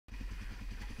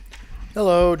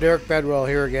Hello, Derek Bedwell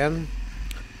here again,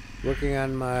 working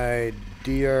on my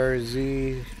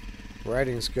DRZ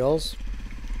riding skills.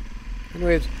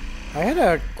 Anyways, I had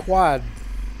a quad.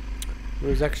 It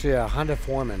was actually a Honda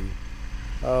Foreman,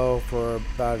 for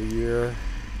about a year,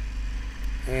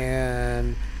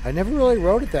 and I never really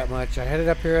rode it that much. I had it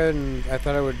up here, and I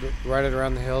thought I would ride it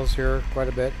around the hills here quite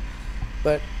a bit.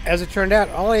 But as it turned out,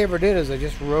 all I ever did is I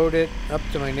just rode it up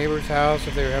to my neighbor's house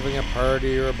if they were having a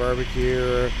party or a barbecue,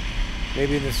 or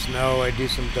maybe in the snow I'd do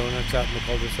some donuts out in the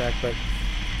cul-de-sac. But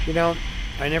you know,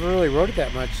 I never really rode it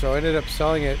that much, so I ended up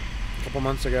selling it a couple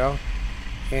months ago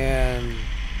and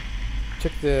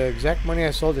took the exact money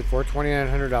I sold it for,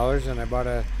 $2,900, and I bought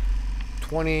a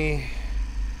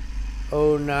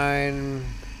 2009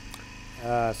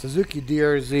 Suzuki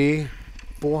DRZ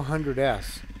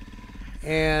 400S.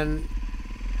 And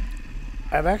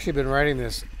I've actually been riding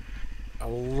this a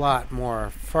lot more,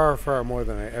 far, far more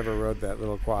than I ever rode that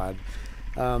little quad.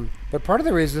 But part of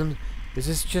the reason is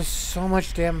it's just so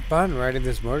much damn fun riding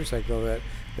this motorcycle that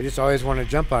I just always want to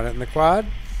jump on it. And the quad,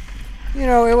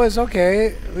 it was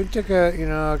okay. We took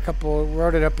a couple,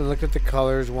 rode it up and looked at the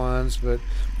colors once, but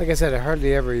like I said, I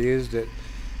hardly ever used it.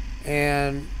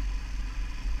 And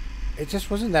it just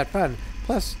wasn't that fun.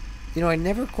 Plus, I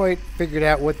never quite figured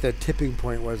out what the tipping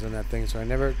point was on that thing, so I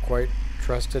never quite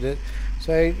trusted it.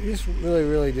 So I just really,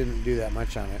 really didn't do that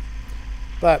much on it.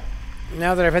 But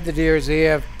now that I've had the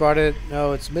DRZ, I've bought it.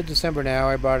 No, it's mid-December now.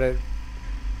 I bought it.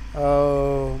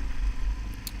 I've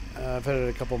had it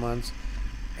a couple months,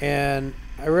 and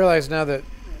I realize now that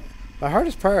my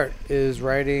hardest part is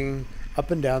riding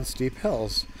up and down steep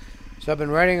hills. So I've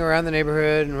been riding around the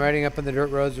neighborhood and riding up on the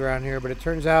dirt roads around here, but it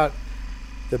turns out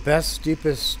the best,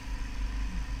 steepest,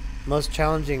 most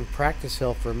challenging practice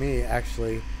hill for me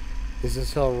actually is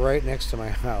this hill right next to my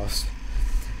house.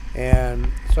 And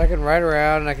so I can ride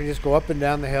around and I can just go up and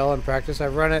down the hill and practice.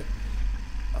 I've run it,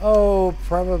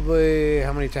 probably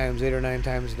how many times? 8 or 9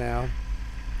 times now.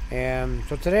 And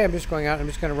so today I'm just going out and I'm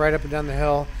just going to ride up and down the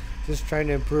hill, just trying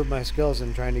to improve my skills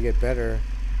and trying to get better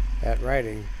at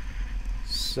riding.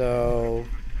 So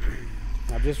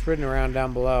I've just ridden around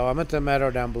down below. I'm at the meadow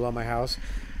down below my house,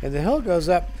 and the hill goes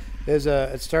up.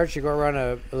 It starts, you go around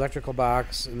a electrical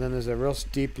box, and then there's a real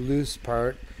steep, loose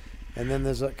part, and then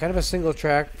there's kind of a single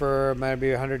track for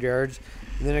maybe 100 yards,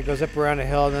 and then it goes up around a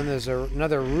hill, and then there's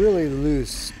another really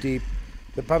loose, steep,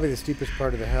 probably the steepest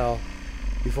part of the hill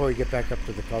before we get back up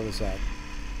to the cul-de-sac.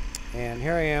 And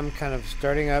here I am, kind of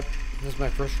starting up. This is my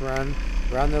first run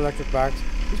around the electric box.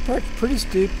 This part's pretty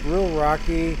steep, real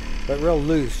rocky, but real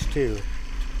loose too.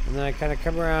 And then I kind of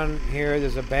come around here.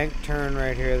 There's a bank turn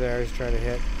right here that I always try to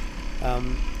hit.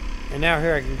 And now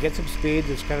here I can get some speed.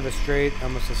 It's kind of a straight,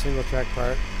 almost a single track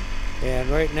part. And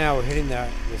right now we're hitting the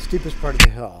steepest part of the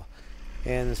hill.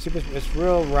 And the steepest, it's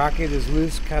real rocky. There's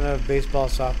loose kind of baseball,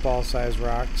 softball size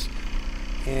rocks.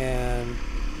 And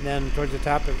then towards the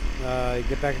top, you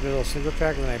get back into a little single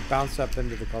track, and then I bounce up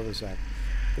into the cul-de-sac.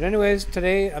 But anyways,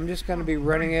 today I'm just going to be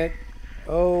running it,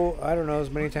 I don't know, as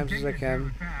many times as I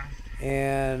can.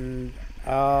 And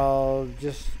I'll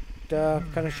just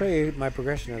kind of show you my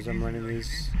progression as I'm running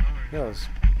these hills.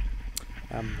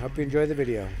 Hope you enjoy the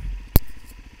video.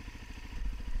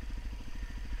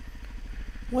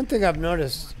 One thing I've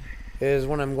noticed is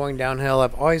when I'm going downhill,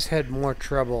 I've always had more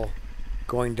trouble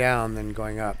going down than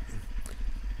going up.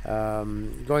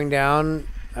 Going down,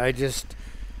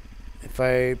 if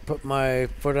I put my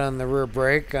foot on the rear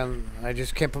brake, I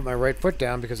just can't put my right foot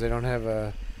down because I don't have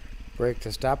a brake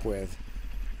to stop with.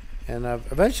 And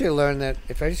I've eventually learned that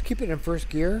if I just keep it in first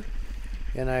gear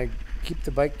and I keep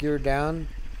the bike gear down,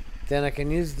 then I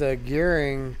can use the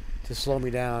gearing to slow me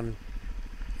down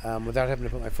without having to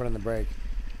put my foot on the brake.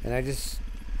 And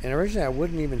originally I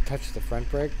wouldn't even touch the front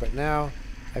brake, but now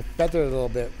I feather it a little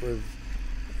bit with,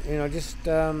 just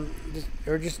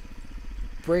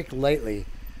brake lightly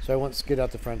so I won't skid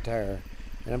out the front tire.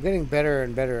 And I'm getting better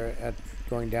and better at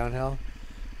going downhill,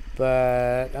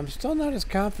 but I'm still not as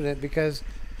confident because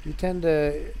you tend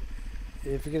to,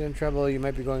 if you get in trouble, you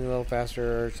might be going a little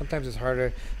faster, or sometimes it's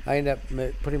harder. I end up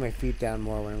putting my feet down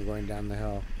more when I'm going down the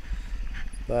hill.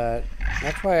 But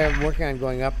that's why I'm working on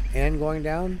going up and going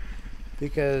down,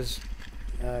 because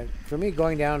for me,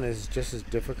 going down is just as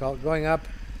difficult. Going up,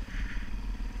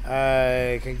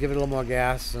 I can give it a little more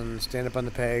gas and stand up on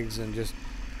the pegs and just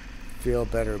feel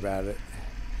better about it.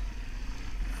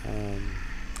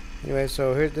 Anyway,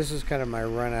 so this is kind of my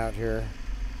run out here.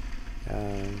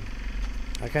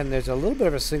 There's a little bit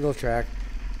of a single track.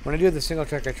 When I do the single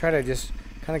track, I try to just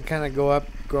kind of go up,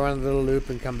 go around a little loop,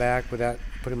 and come back without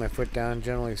putting my foot down.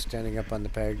 Generally, standing up on the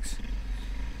pegs.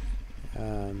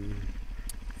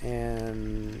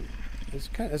 And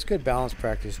it's good balance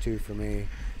practice too for me.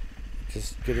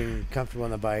 Just getting comfortable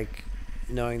on the bike,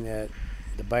 knowing that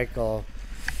the bike will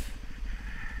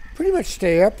pretty much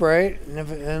stay upright, and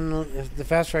if the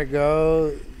faster I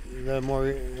go,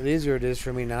 the easier it is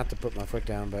for me not to put my foot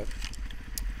down. But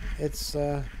it's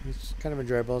kind of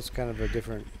enjoyable. It's kind of a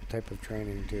different type of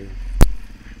training too.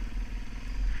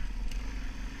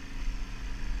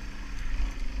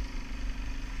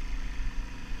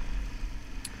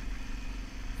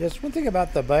 Yes, one thing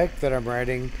about the bike that I'm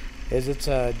riding is it's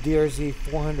a DRZ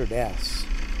 400S,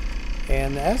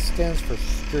 and the S stands for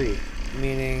street,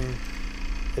 meaning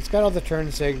it's got all the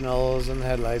turn signals and the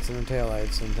headlights and the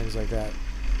taillights and things like that.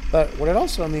 But what it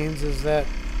also means is that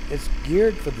it's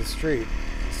geared for the street.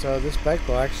 So this bike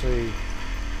will actually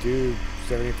do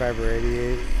 75 or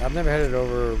 88. I've never had it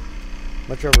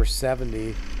much over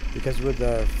 70, because with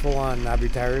the full-on knobby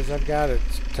tires I've got, it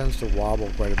tends to wobble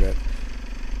quite a bit.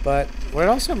 But what it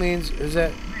also means is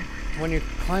that when you're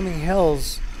climbing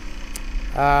hills,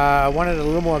 I wanted a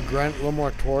little more grunt, a little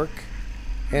more torque.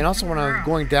 And also when I'm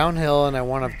going downhill and I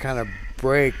want to kind of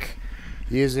brake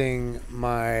using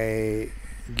my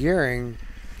gearing,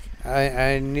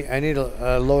 I need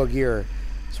a lower gear.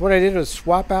 So what I did was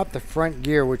swap out the front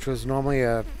gear, which was normally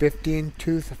a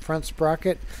 15-tooth front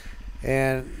sprocket,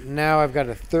 and now I've got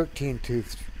a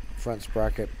 13-tooth front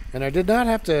sprocket. And I did not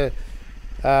have to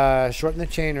shorten the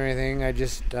chain or anything. I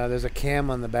just there's a cam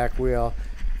on the back wheel,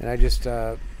 and I just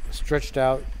stretched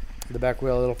out the back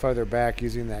wheel a little farther back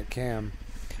using that cam.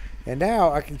 And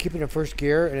now I can keep it in first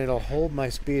gear, and it'll hold my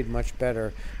speed much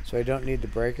better, so I don't need to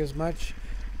brake as much.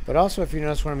 But also, if you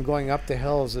notice, when I'm going up the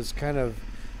hills, it's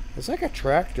like a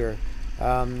tractor.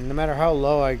 No matter how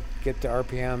low I get the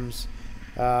RPMs,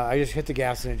 I just hit the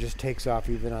gas and it just takes off,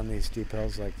 even on these steep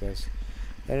hills like this.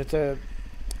 And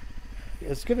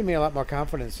it's given me a lot more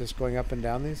confidence just going up and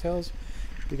down these hills,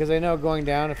 because I know going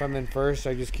down, if I'm in first,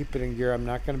 I just keep it in gear. I'm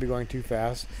not going to be going too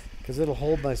fast, because it'll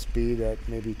hold my speed at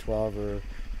maybe 12 or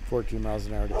 14 miles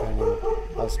an hour, depending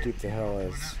how steep the hill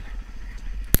is.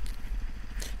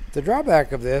 The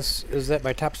drawback of this is that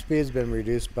my top speed has been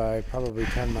reduced by probably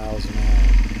 10 miles an hour.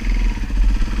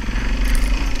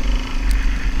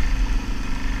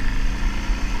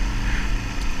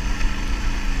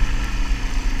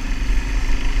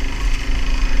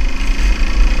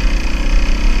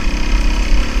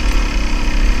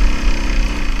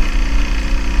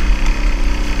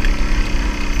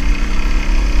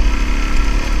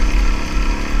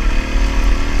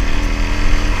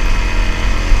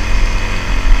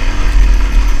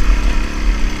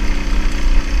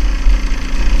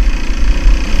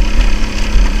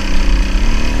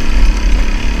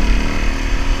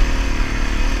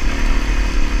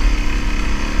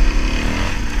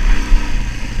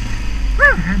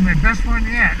 My best one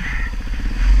yet.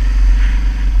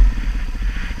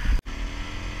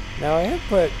 Now I have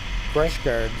put brush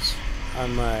guards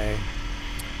on the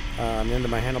end of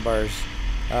my handlebars,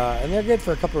 and they're good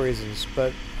for a couple of reasons.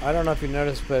 But I don't know if you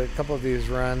noticed, but a couple of these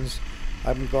runs,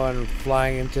 I'm going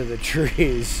flying into the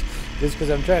trees just because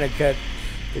I'm trying to cut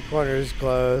the corners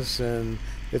close, and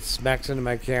it smacks into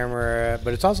my camera,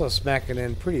 but it's also smacking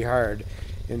in pretty hard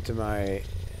into my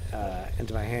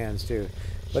hands too.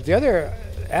 But the other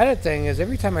added thing is,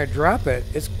 every time I drop it,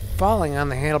 it's falling on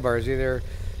the handlebars. Either,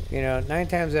 9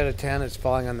 times out of 10, it's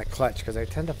falling on the clutch, because I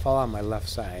tend to fall on my left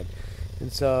side. And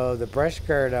so the brush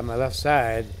guard on my left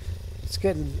side, it's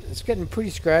getting pretty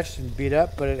scratched and beat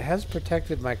up, but it has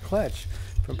protected my clutch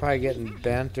from probably getting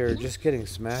bent or just getting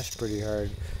smashed pretty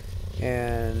hard.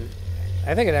 And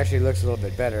I think it actually looks a little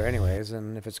bit better anyways,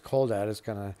 and if it's cold out, it's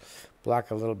going to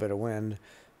block a little bit of wind.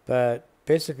 But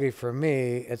basically for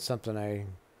me, it's something I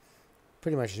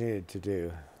pretty much needed to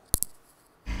do.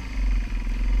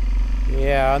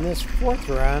 Yeah, on this fourth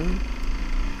run,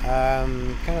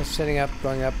 I'm kind of setting up,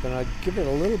 going up, and I'll give it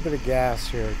a little bit of gas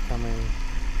here coming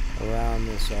around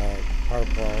this power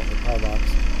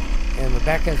box. And the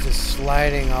back end's just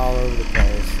sliding all over the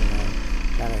place, and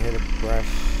I kind of hit a brush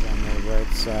on the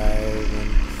right side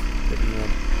and hitting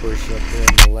a bush up here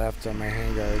on the left on my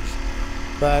handguards.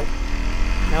 But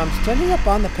now I'm standing up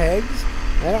on the pegs.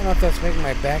 I don't know if that's making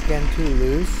my back end too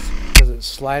loose, because it's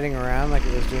sliding around like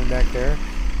it was doing back there.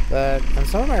 But on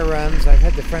some of my runs, I've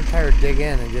had the front tire dig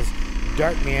in and just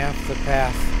dart me off the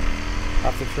path,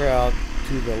 off the trail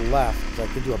to the left,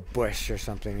 like into a bush or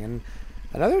something. And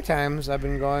other times I've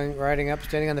been riding up,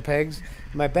 standing on the pegs,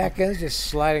 my back end's just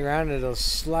sliding around, and it'll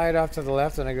slide off to the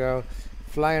left, and I go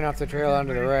flying off the trail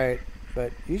onto the right.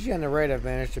 But usually on the right, I've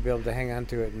managed to be able to hang on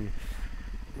to it and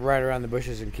ride around the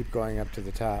bushes and keep going up to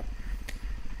the top.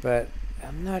 But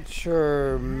I'm not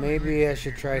sure. Maybe I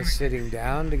should try sitting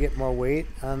down to get more weight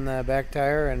on the back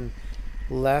tire and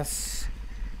less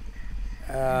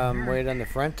weight on the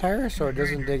front tire, so it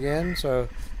doesn't dig in. So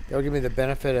that'll give me the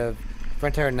benefit of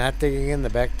front tire not digging in, the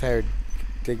back tire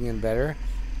digging in better.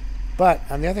 But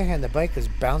on the other hand, the bike is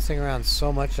bouncing around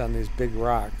so much on these big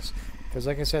rocks. Because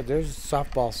like I said, there's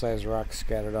softball-sized rocks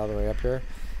scattered all the way up here.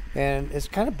 And it's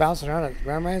kind of bouncing around. It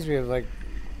reminds me of like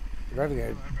driving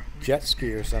a jet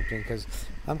ski or something. Because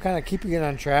I'm kind of keeping it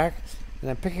on track. And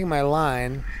I'm picking my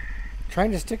line,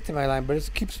 trying to stick to my line. But it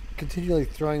keeps continually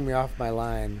throwing me off my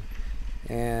line.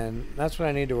 And that's what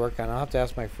I need to work on. I'll have to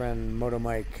ask my friend Moto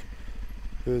Mike,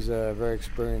 who's a very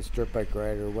experienced dirt bike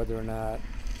rider, whether or not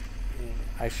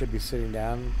I should be sitting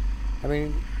down. I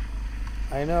mean,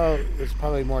 I know it's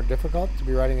probably more difficult to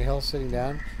be riding a hill sitting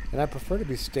down, and I prefer to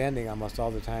be standing almost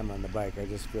all the time on the bike. I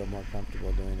just feel more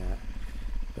comfortable doing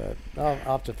that. But I'll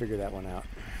have to figure that one out.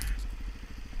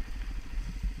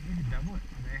 You can double it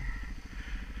today.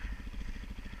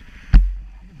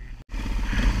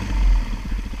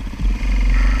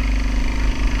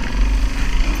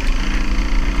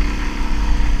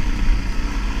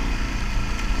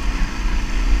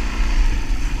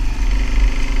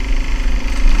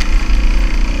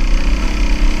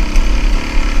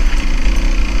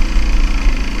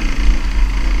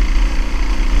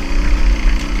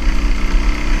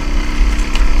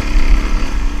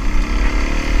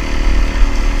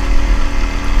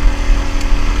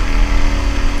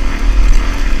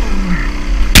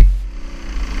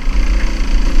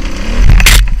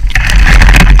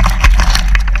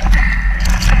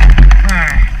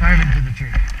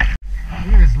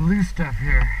 Stuff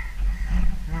here.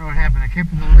 I don't know what happened. I kept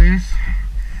it loose.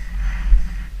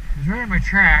 It was right on my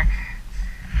track,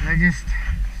 and I just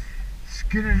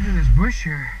skidded into this bush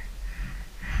here.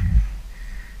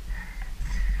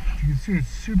 You can see it's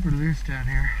super loose down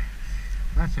here.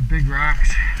 Lots of big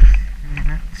rocks. I mean,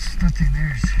 that thing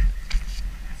there is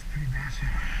pretty massive.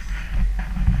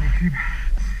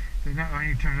 They not letting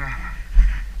you turn it off.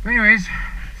 But anyways,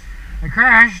 I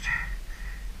crashed,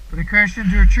 but I crashed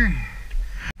into a tree.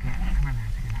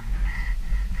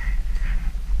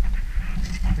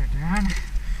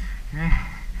 Okay,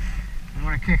 I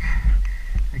want to kick.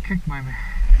 I kicked my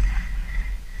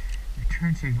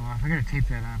turn signal off. I gotta tape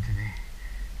that on today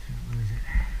so I don't lose it.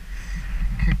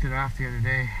 I kicked it off the other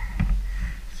day,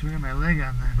 swinging my leg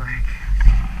on the bike,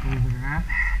 believe it or not.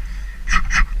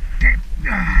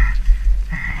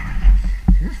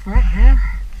 See this foot here?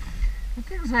 That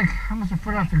thing's like almost a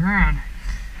foot off the ground.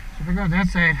 So if I go on that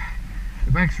side,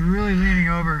 the bike's really leaning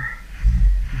over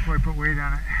before I put weight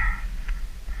on it.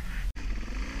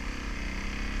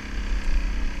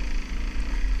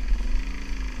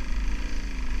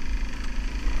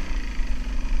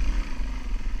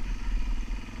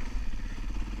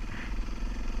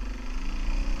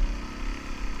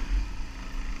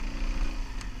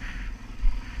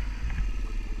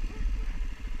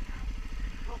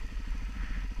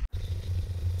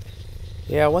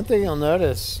 Yeah, one thing you'll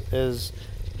notice is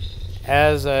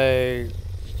as I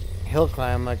hill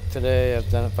climb, like today, I've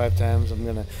done it 5 times. I'm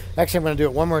gonna do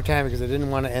it one more time because I didn't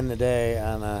want to end the day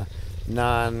on a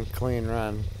non-clean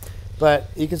run. But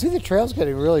you can see the trail's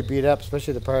getting really beat up,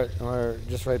 especially the part where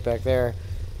just right back there,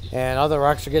 and all the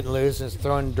rocks are getting loose and it's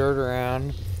throwing dirt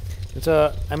around. And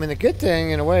so, I mean, the good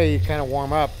thing in a way, you kind of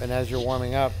warm up, and as you're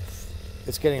warming up,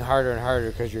 it's getting harder and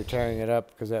harder because you're tearing it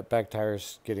up because that back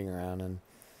tire's getting around. And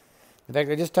in fact,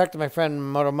 I just talked to my friend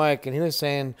Moto Mike, and he was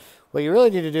saying what you really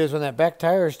need to do is when that back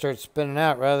tire starts spinning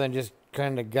out, rather than just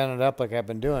kind of gun it up like I've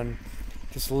been doing,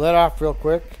 just let off real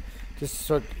quick, just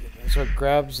so it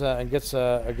grabs and gets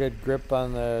a good grip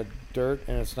on the dirt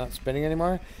and it's not spinning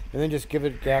anymore, and then just give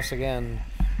it gas again.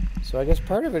 So I guess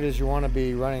part of it is you want to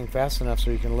be running fast enough so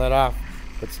you can let off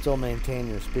but still maintain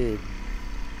your speed.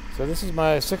 So this is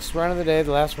my 6th run of the day,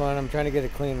 the last one. I'm trying to get a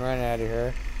clean run out of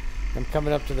here. I'm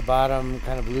coming up to the bottom,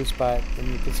 kind of loose spot, and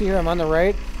you can see here I'm on the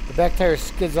right. The back tire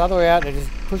skids all the way out and it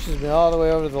just pushes me all the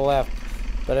way over to the left.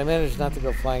 But I managed not to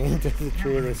go flying into the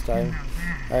tree this time.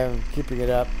 I'm keeping it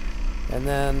up. And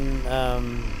then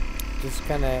just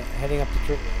kind of heading up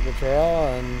the trail,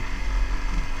 and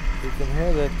you can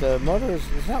hear that the motor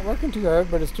is not working too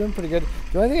hard, but it's doing pretty good.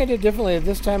 The only thing I did differently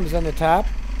this time is on the top.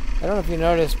 I don't know if you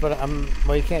noticed, but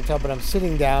well, you can't tell, but I'm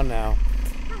sitting down now.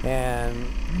 And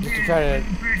just to try to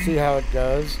see how it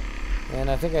goes. And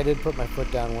I think I did put my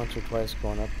foot down once or twice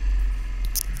going up.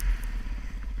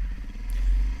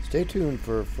 Stay tuned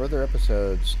for further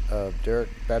episodes of Derek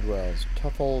Badwell's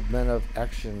Tough Old Men of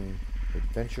Action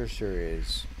Adventure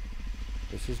Series.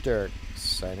 This is Derek,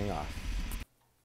 signing off.